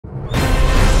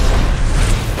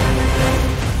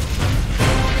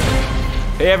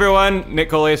Hey everyone, Nick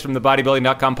Colias from the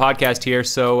Bodybuilding.com podcast here.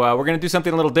 So we're going to do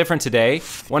something a little different today.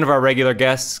 One of our regular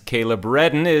guests, Kaleb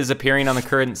Redden, is appearing on the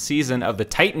current season of the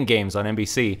Titan Games on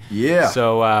NBC. Yeah.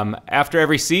 So after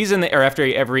every season, or after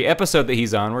every episode that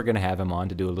he's on, we're going to have him on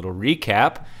to do a little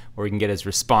recap where we can get his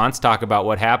response, talk about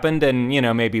what happened, and, you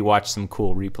know, maybe watch some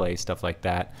cool replays, stuff like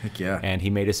that. Heck yeah. And he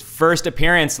made his first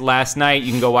appearance last night.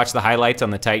 You can go watch the highlights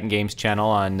on the Titan Games channel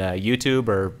on YouTube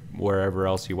or wherever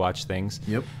else you watch things.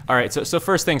 Yep. All right, so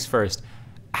first things first.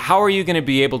 How are you going to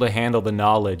be able to handle the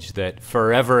knowledge that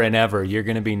forever and ever you're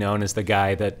going to be known as the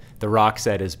guy that The Rock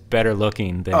said is better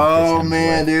looking than Chris Hemsworth?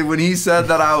 Man, dude, when he said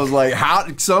that, I was like, "How?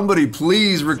 Somebody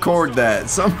please record that!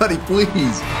 Somebody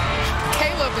please!"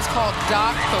 Kaleb is called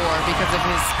Doc Thor because of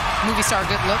his movie star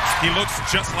good looks. He looks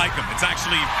just like him. It's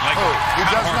actually like he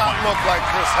does not look like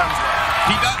Chris Hemsworth.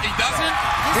 He doesn't.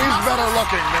 He's better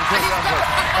looking than Chris Hemsworth.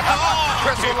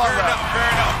 Chris will love that.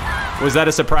 Fair enough. Was that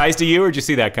a surprise to you, or did you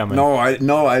see that coming? No,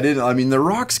 I didn't. I mean, The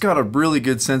Rock's got a really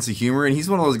good sense of humor, and he's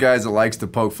one of those guys that likes to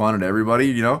poke fun at everybody,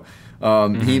 you know?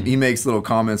 He makes little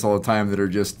comments all the time that are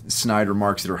just snide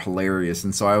remarks that are hilarious,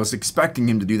 and so I was expecting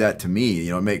him to do that to me,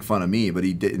 you know, make fun of me, but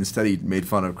he did. Instead, he made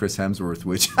fun of Chris Hemsworth,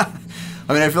 which, I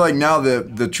mean, I feel like now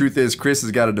the truth is Chris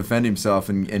has got to defend himself,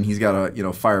 and he's got to, you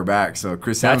know, fire back. So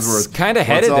Chris Hemsworth, kind of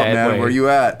headed what's up, that man? way. Where you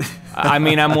at? I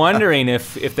mean, I'm wondering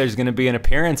if there's going to be an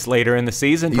appearance later in the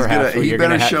season, perhaps, where he you're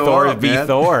going to have show Thor up, be man.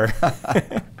 Thor.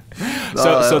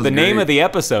 So the name great. of the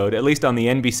episode, at least on the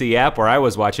NBC app where I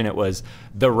was watching it, was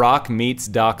The Rock Meets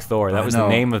Doc Thor. That was the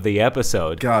name of the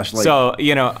episode. Gosh, like, so,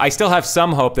 you know, I still have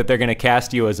some hope that they're going to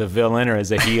cast you as a villain or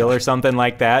as a heel or something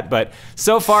like that. But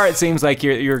so far, it seems like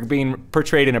you're being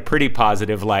portrayed in a pretty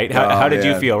positive light. How did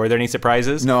you feel? Were there any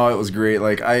surprises? No, it was great.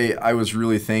 Like I was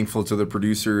really thankful to the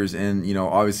producers and, you know,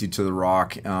 obviously to The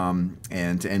Rock and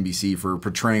to NBC for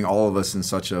portraying all of us in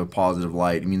such a positive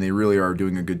light. I mean, they really are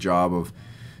doing a good job of,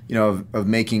 you know, of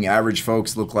making average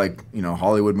folks look like, you know,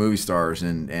 Hollywood movie stars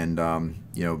and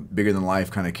you know, bigger than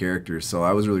life kind of characters. So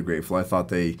I was really grateful. I thought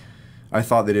they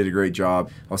did a great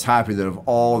job. I was happy that of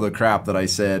all the crap that I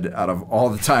said, out of all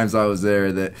the times I was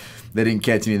there, that they didn't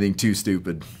catch anything too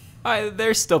stupid.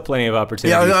 There's still plenty of opportunity.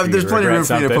 Yeah, there's plenty of room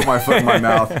for me to put my foot in my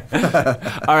mouth.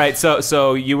 All right,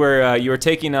 so you were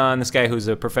taking on this guy who's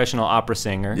a professional opera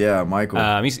singer. Yeah,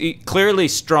 Michael. He's clearly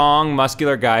strong,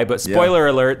 muscular guy, but spoiler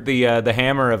alert: the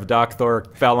hammer of Doc Thor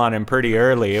fell on him pretty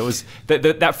early. It was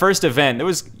that first event.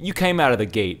 You came out of the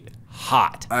gate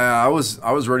hot. I was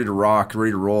ready to rock,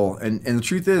 ready to roll, and the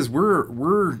truth is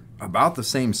we're about the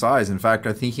same size. In fact,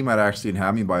 I think he might actually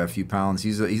have me by a few pounds.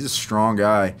 He's a strong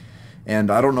guy.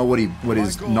 And I don't know what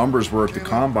his numbers were at the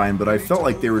combine, but I felt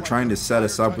like they were trying to set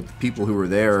us up with the people who were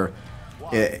there,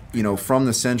 you know, from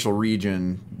the central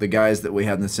region, the guys that we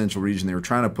had in the central region. They were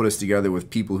trying to put us together with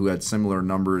people who had similar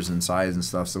numbers and size and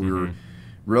stuff. So we were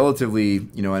relatively,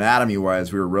 you know,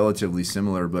 anatomy-wise, we were relatively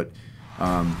similar. But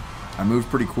I moved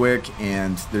pretty quick,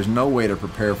 and there's no way to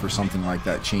prepare for something like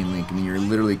that chain link. I mean, you're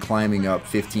literally climbing up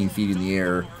 15 feet in the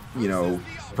air, you know,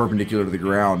 perpendicular to the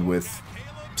ground with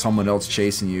someone else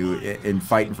chasing you and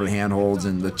fighting for the handholds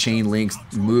and the chain links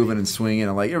moving and swinging.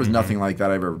 And like, there was nothing like that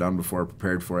I've ever done before,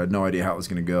 prepared for. I had no idea how it was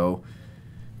going to go.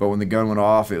 But when the gun went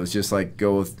off, it was just like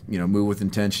move with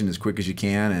intention as quick as you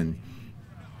can. And,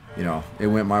 you know, it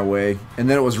went my way. And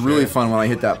then it was really fun when I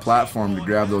hit that platform to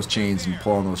grab those chains and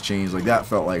pull on those chains. Like, that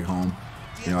felt like home.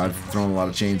 You know, I've thrown a lot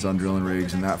of chains on drilling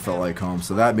rigs, and that felt like home.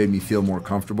 So that made me feel more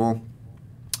comfortable.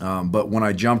 But when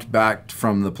I jumped back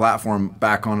from the platform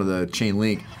back onto the chain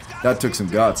link, that took some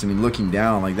guts. I mean, looking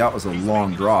down, like, that was a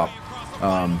long drop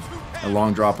on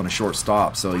a short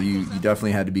stop. So you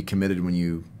definitely had to be committed when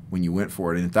you went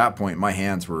for it. And at that point, my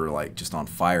hands were like just on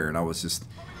fire, and I was just,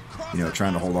 you know,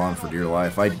 trying to hold on for dear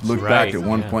life. I looked back at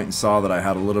one point and saw that I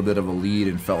had a little bit of a lead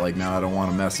and felt like, no, I don't want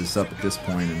to mess this up at this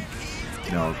point, and,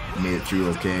 you know, made it through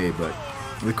okay. But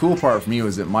the cool part for me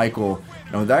was that Michael,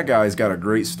 you know, that guy's got a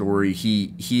great story.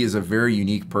 He is a very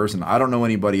unique person. I don't know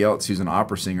anybody else who's an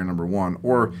opera singer, number one,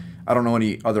 or I don't know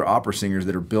any other opera singers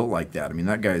that are built like that. I mean,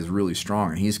 that guy is really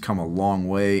strong, and he's come a long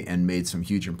way and made some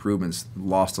huge improvements,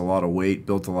 lost a lot of weight,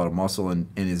 built a lot of muscle, and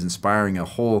is inspiring a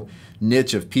whole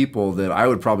niche of people that I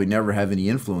would probably never have any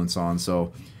influence on.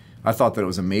 So I thought that it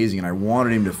was amazing, and I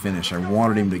wanted him to finish. I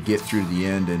wanted him to get through to the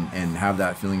end and have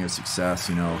that feeling of success,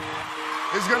 you know.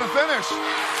 He's going to finish.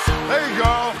 There you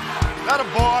go. Atta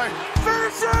boy.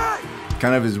 Finish it!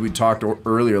 Kind of as we talked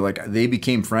earlier, like, they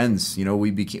became friends. You know,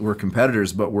 we're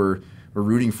competitors, but we're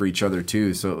rooting for each other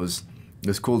too. So it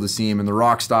was cool to see him. And The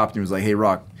Rock stopped and he was like, "Hey,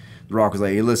 Rock." The Rock was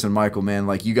like, "Hey, listen, Michael, man,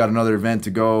 like, you got another event to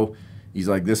go." He's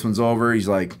like, "This one's over." He's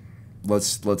like,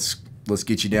 let's let's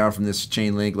get you down from this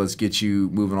chain link. Let's get you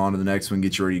moving on to the next one,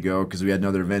 get you ready to go, because we had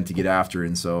another event to get after.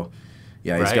 And so,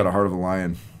 yeah, he's got a heart of a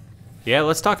lion. Yeah,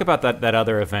 let's talk about that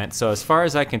other event. So as far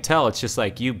as I can tell, it's just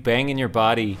like you banging your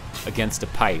body against a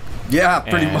pipe. Yeah,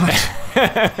 pretty much.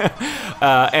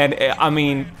 And I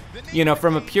mean, you know,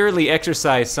 from a purely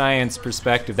exercise science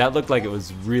perspective, that looked like it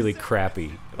was really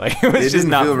crappy. Like it was just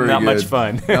not much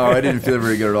fun. No, it didn't feel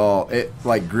very good at all. It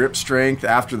like grip strength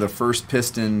after the first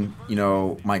piston, you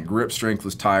know, my grip strength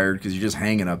was tired because you're just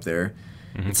hanging up there.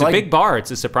 It's like, a big bar. It's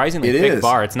a surprisingly thick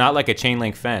bar. It's not like a chain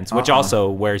link fence, which also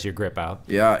wears your grip out.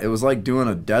 Yeah, it was like doing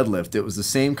a deadlift. It was the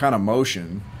same kind of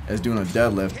motion as doing a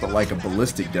deadlift, but like a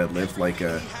ballistic deadlift, like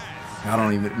a, I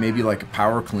don't even, maybe like a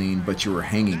power clean, but you were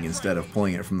hanging instead of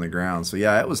pulling it from the ground. So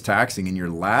yeah, it was taxing. And your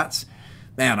lats,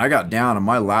 man, I got down and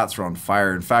my lats were on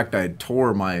fire. In fact, I had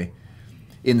tore my,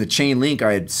 in the chain link,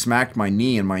 I had smacked my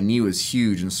knee, and my knee was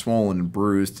huge and swollen and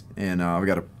bruised. And I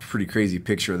got a pretty crazy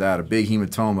picture of that, a big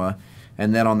hematoma.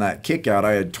 And then on that kick out,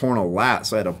 I had torn a lat,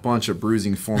 so I had a bunch of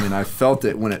bruising forming, and I felt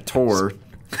it when it tore.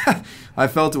 I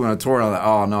felt it when it tore, and I was like,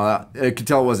 oh, no, I could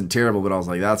tell it wasn't terrible, but I was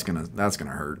like, that's gonna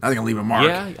hurt. That's gonna leave a mark.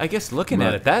 Yeah, I guess looking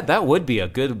at it, that would be a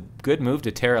good move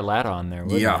to tear a lat on there,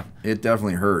 wouldn't it? It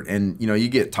definitely hurt. And, you know, you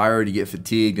get tired, you get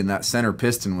fatigued, and that center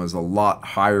piston was a lot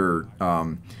higher. You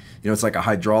know, it's like a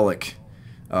hydraulic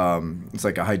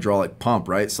pump,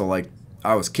 right? So, like,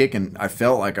 I was kicking. I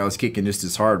felt like I was kicking just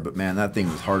as hard, but man, that thing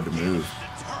was hard to move.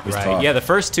 Right. Tough. Yeah, the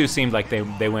first two seemed like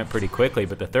they went pretty quickly,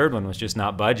 but the third one was just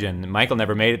not budging. Michael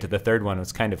never made it to the third one. It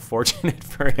was kind of fortunate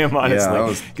for him,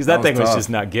 honestly, because that thing was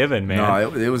just not given, man.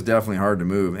 No, it was definitely hard to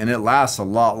move, and it lasts a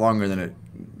lot longer than it.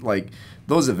 Like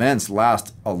those events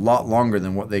last a lot longer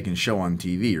than what they can show on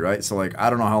TV, right? So like I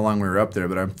don't know how long we were up there,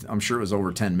 but I'm sure it was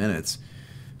over 10 minutes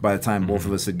by the time both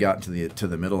of us had gotten to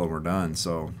the middle and were done.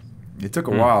 So. It took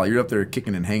a while. You're up there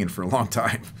kicking and hanging for a long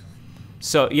time.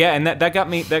 So yeah, and that got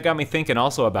me thinking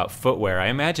also about footwear. I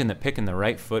imagine that picking the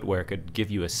right footwear could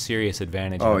give you a serious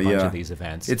advantage in a bunch of these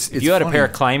events. If you had a pair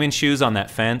of climbing shoes on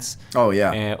that fence,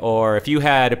 or if you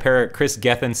had a pair of Chris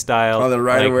Gethin style,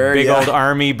 big old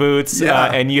army boots,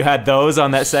 and you had those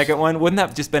on that second one, wouldn't that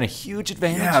have just been a huge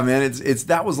advantage? Yeah, man,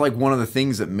 that was like one of the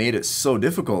things that made it so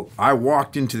difficult. I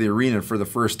walked into the arena for the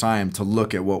first time to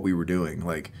look at what we were doing,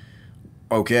 like.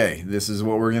 Okay, this is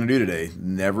what we're going to do today.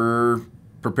 Never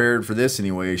prepared for this in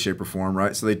any way, shape, or form,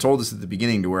 right? So they told us at the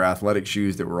beginning to wear athletic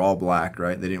shoes that were all black,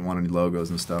 right? They didn't want any logos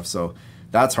and stuff. So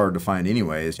that's hard to find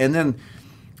anyways. And then,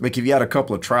 like, if you had a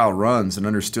couple of trial runs and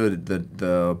understood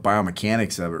the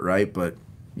biomechanics of it, right? But,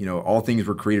 you know, all things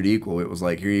were created equal. It was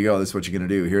like, here you go. This is what you're going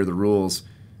to do. Here are the rules.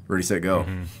 Ready, set, go.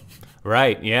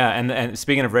 Right, yeah, and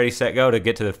speaking of ready, set, go, to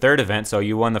get to the third event, so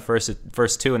you won the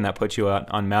first two, and that put you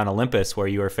on Mount Olympus, where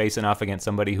you were facing off against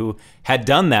somebody who had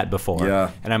done that before. Yeah.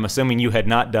 And I'm assuming you had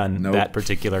not done that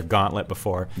particular gauntlet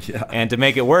before. Yeah. And to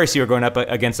make it worse, you were going up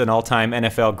against an all-time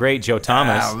NFL great, Joe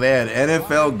Thomas. Oh, man,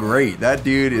 NFL great. That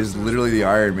dude is literally the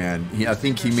Iron Man. I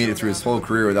think he made it through his whole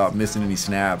career without missing any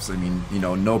snaps. I mean, you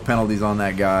know, no penalties on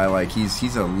that guy. Like,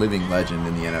 he's a living legend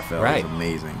in the NFL. Right. It's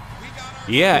amazing.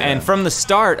 Yeah, and from the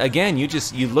start, again, you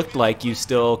looked like you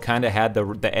still kind of had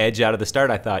the edge out of the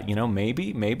start. I thought, you know,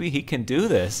 maybe he can do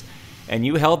this, and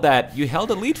you held a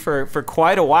lead for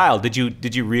quite a while. Did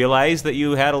you realize that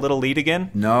you had a little lead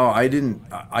again? No, I didn't.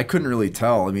 I couldn't really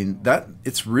tell. I mean,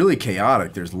 it's really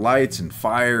chaotic. There's lights and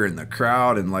fire and the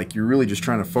crowd, and like you're really just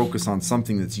trying to focus on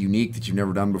something that's unique that you've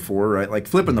never done before, right? Like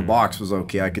flipping the box was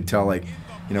okay. I could tell, like.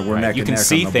 You know, we're neck you and can neck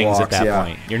see on the things blocks. at that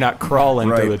point. You're not crawling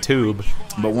through a tube.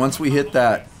 But once we hit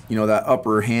that, you know, that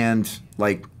upper hand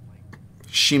like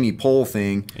shimmy pole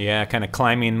thing. Yeah, kind of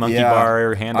climbing monkey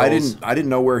bar handles. I didn't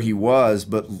know where he was,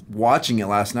 but watching it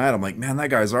last night, I'm like, man, that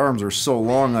guy's arms are so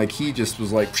long. Like he just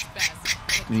was like,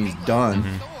 and he's done.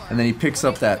 And then he picks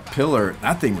up that pillar.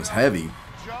 That thing was heavy.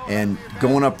 And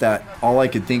going up that, all I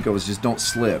could think of was just don't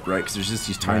slip, right? Because there's just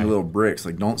these tiny little bricks.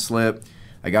 Like don't slip.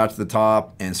 I got to the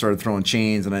top and started throwing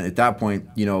chains, and at that point,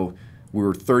 you know, we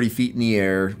were 30 feet in the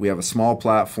air. We have a small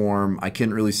platform. I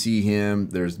couldn't really see him.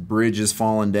 There's bridges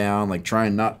falling down, like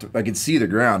trying not to. I could see the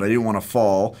ground. I didn't want to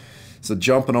fall. So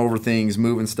jumping over things,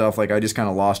 moving stuff, like I just kind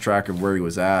of lost track of where he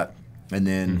was at. And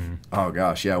then, oh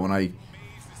gosh, yeah, when I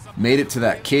made it to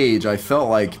that cage, I felt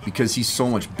like because he's so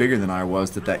much bigger than I was,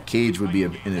 that cage would be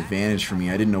an advantage for me.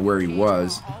 I didn't know where he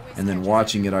was. And then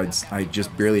watching it, I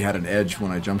just barely had an edge when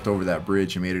I jumped over that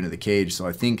bridge and made it into the cage. So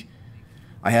I think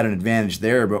I had an advantage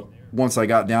there. But once I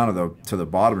got down to the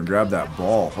bottom and grabbed that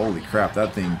ball, holy crap,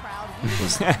 that thing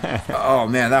was, oh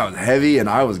man, that was heavy, and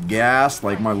I was gassed.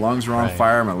 Like my lungs were on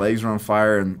fire, my legs were on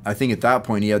fire. And I think at that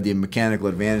point he had the mechanical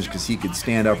advantage because he could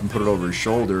stand up and put it over his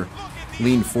shoulder.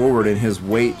 leaned forward and his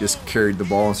weight just carried the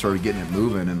ball and started getting it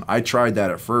moving. And I tried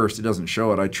that at first. It doesn't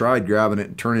show it. I tried grabbing it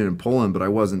and turning it and pulling, but I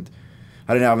didn't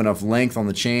have enough length on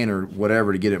the chain or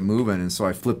whatever to get it moving. And so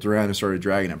I flipped around and started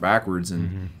dragging it backwards.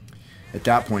 And at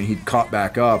that point, he'd caught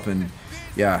back up. And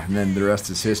then the rest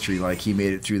is history. Like, he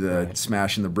made it through the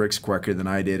smashing the bricks quicker than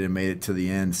I did and made it to the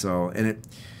end. So, and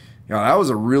that was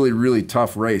a really, really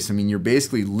tough race. I mean, you're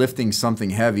basically lifting something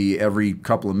heavy every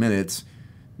couple of minutes,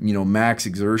 max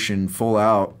exertion, full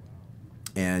out,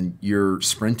 and you're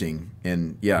sprinting.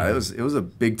 And it was a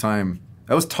big time.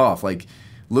 That was tough. Like,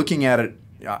 looking at it,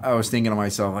 I was thinking to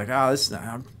myself, like, this,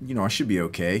 I should be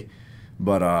okay.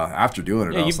 But after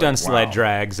doing it, you've done sled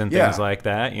drags and things like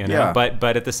that, Yeah.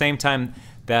 But at the same time,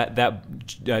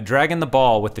 that dragging the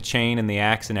ball with the chain and the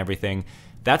axe and everything,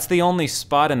 that's the only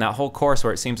spot in that whole course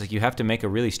where it seems like you have to make a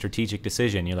really strategic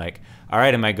decision. You're like, all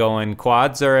right, am I going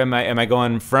quads or am I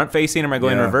going front facing or am I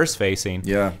going reverse facing?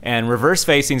 Yeah. And reverse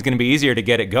facing is going to be easier to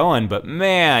get it going, but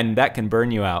man, that can burn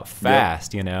you out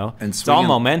fast, And it's all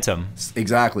momentum.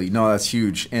 Exactly. No, that's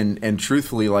huge. And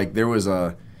truthfully, like, there was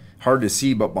hard to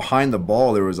see, but behind the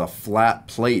ball there was a flat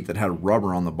plate that had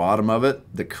rubber on the bottom of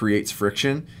it that creates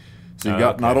friction. So you've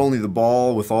got not only the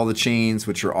ball with all the chains,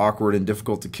 which are awkward and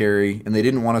difficult to carry, and they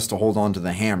didn't want us to hold on to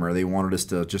the hammer. They wanted us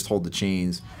to just hold the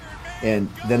chains. And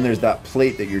then there's that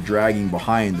plate that you're dragging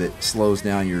behind that slows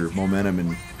down your momentum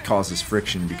and causes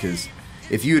friction, because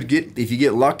if you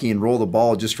get lucky and roll the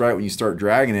ball just right when you start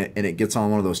dragging it and it gets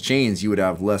on one of those chains, you would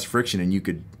have less friction, and you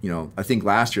could, I think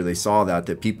last year they saw that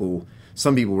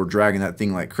some people were dragging that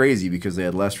thing like crazy because they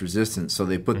had less resistance. So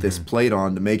they put this plate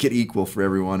on to make it equal for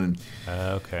everyone. And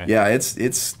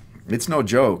it's no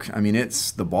joke. I mean,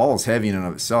 the ball is heavy in and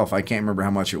of itself. I can't remember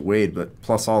how much it weighed, but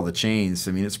plus all the chains,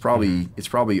 I mean, it's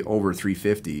probably over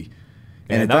 350.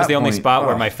 And that was the only spot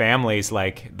where my family's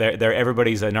like,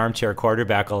 everybody's an armchair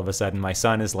quarterback all of a sudden. My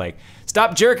son is like,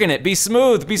 stop jerking it, be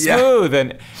smooth, be smooth.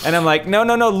 And I'm like, no,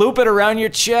 loop it around your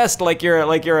chest like you're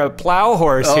a plow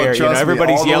horse here.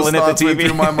 Everybody's yelling at the TV. Went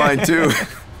through my mind too.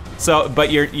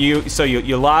 But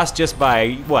you lost just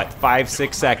by what,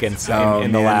 5-6 seconds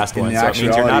in the last one. So it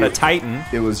means you're not a Titan.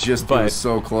 It was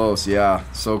so close. Yeah,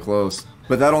 so close.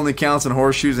 But that only counts in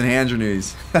horseshoes and hand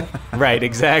grenades. Right,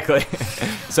 exactly.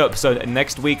 So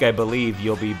next week, I believe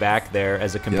you'll be back there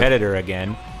as a competitor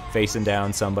again, facing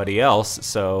down somebody else.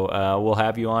 So we'll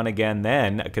have you on again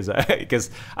then, because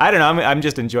I don't know, I'm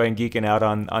just enjoying geeking out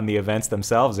on the events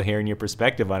themselves and hearing your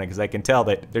perspective on it, because I can tell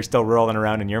that they're still rolling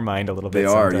around in your mind a little bit. They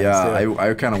are, yeah.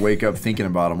 I kind of wake up thinking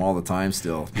about them all the time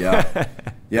still. Yeah,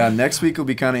 yeah. Next week will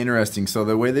be kind of interesting. So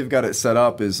the way they've got it set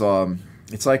up is.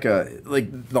 It's like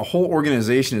the whole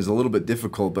organization is a little bit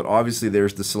difficult, but obviously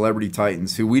there's the celebrity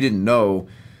Titans who we didn't know.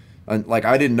 Like,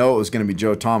 I didn't know it was going to be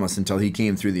Joe Thomas until he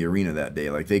came through the arena that day.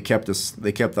 Like, they kept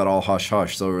that all hush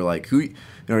hush. So we were like, who,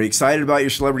 are you excited about your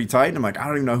celebrity Titan? I'm like, I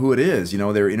don't even know who it is. They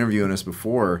were interviewing us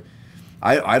before.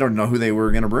 I don't know who they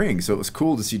were going to bring. So it was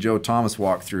cool to see Joe Thomas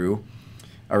walk through,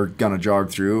 or gonna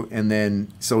jog through, and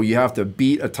then so you have to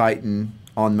beat a Titan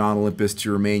on Mount Olympus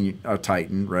to remain a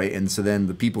Titan, right? And so then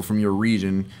the people from your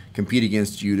region compete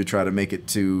against you to try to make it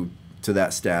to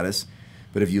that status.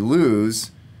 But if you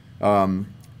lose,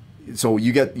 so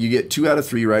you get 2 out of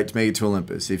 3, right, to make it to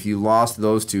Olympus. If you lost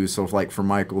those 2, so like for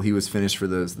Michael, he was finished for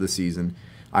the season.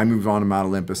 I moved on to Mount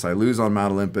Olympus. I lose on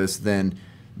Mount Olympus. Then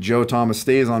Joe Thomas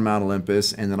stays on Mount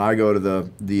Olympus, and then I go to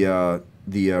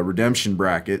the redemption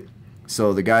bracket.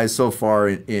 So the guys so far,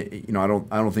 I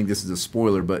don't think this is a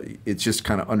spoiler, but it's just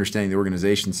kind of understanding the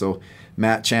organization. So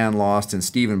Matt Chan lost and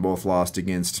Steven both lost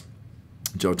against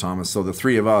Joe Thomas. So the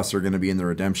 3 of us are going to be in the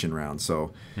redemption round.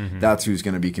 So that's who's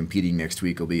going to be competing next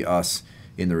week. Will be us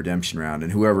in the redemption round,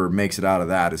 and whoever makes it out of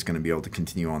that is going to be able to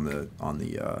continue on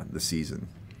the season.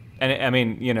 And I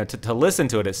mean, to listen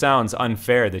to it, it sounds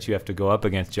unfair that you have to go up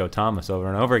against Joe Thomas over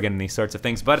and over again in these sorts of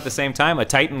things. But at the same time, a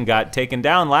Titan got taken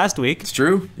down last week. It's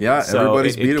true. Yeah, so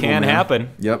everybody's beatable. It can happen.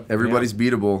 Yep, everybody's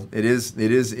beatable.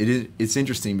 It's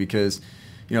interesting because,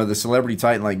 the celebrity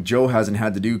Titan, like Joe hasn't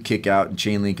had to do kick out and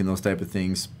chain link and those type of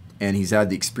things, and he's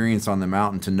had the experience on the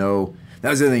mountain to know.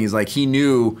 That was the other thing, is like he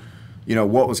knew,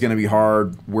 what was going to be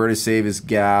hard, where to save his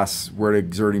gas, where to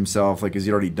exert himself, like, because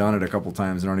he'd already done it a couple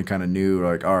times and already kind of knew,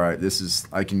 like, all right,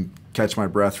 I can catch my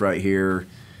breath right here,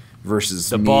 versus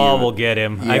the ball will get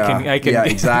him. Yeah, I can. Yeah,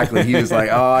 exactly. He was like,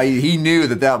 he knew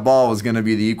that ball was going to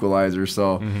be the equalizer.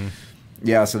 So,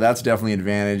 yeah, so that's definitely an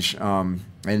advantage.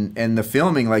 And the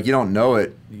filming, like, you don't know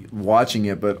it watching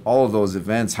it, but all of those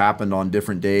events happened on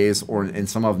different days, and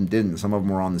some of them didn't. Some of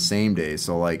them were on the same day.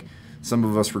 So, like, some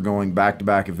of us were going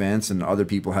back-to-back events, and other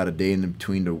people had a day in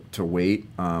between to wait.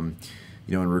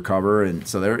 you know, and recover. And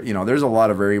so there's a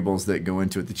lot of variables that go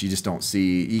into it that you just don't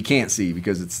see. You can't see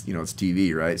because it's, you know, it's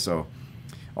TV, right? So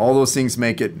all those things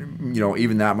make it, you know,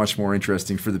 even that much more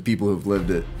interesting for the people who've lived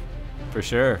it. For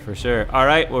sure, for sure. All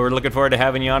right, well, we're looking forward to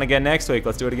having you on again next week.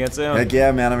 Let's do it again soon. Heck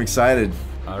yeah, man, I'm excited.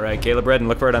 All right, Kaleb Redden,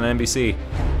 look for it on NBC.